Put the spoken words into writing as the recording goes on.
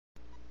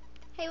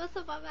Hey, what's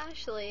up? I'm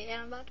Ashley,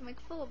 and I'm about to make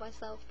a fool of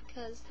myself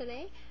because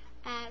today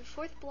at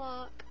 4th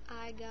block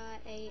I got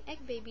a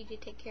egg baby to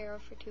take care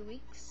of for 2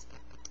 weeks,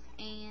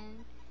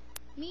 and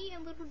me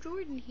and little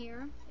Jordan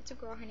here, it's a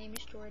girl, her name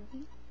is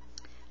Jordan,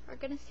 are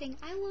gonna sing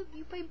I Love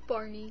You by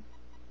Barney.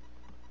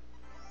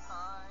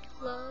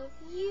 Love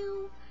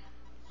you,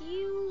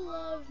 you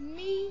love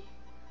me,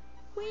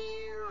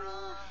 we're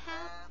a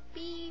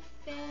happy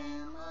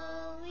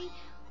family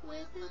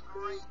with a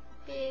great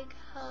big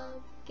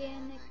hug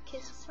and a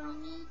kiss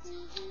from me.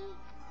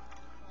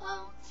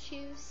 Won't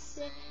you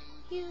say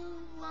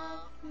you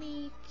love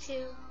me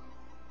too?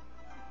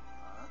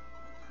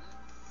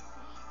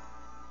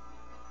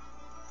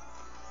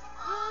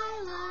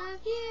 I love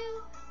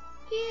you,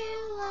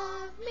 you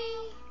love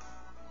me,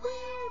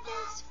 we're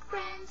best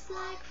friends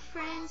like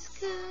friends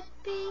could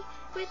be,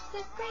 with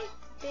a great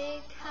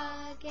big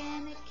hug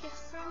and a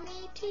kiss from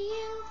me to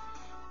you.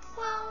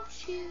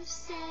 Won't you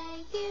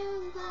say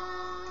you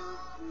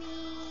love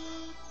me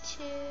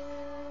too?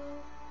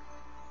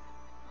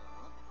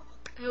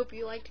 I hope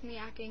you liked me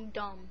acting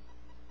dumb.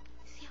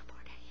 See how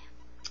bored I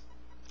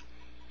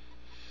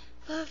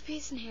am. Love,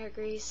 peace, and hair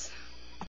grease.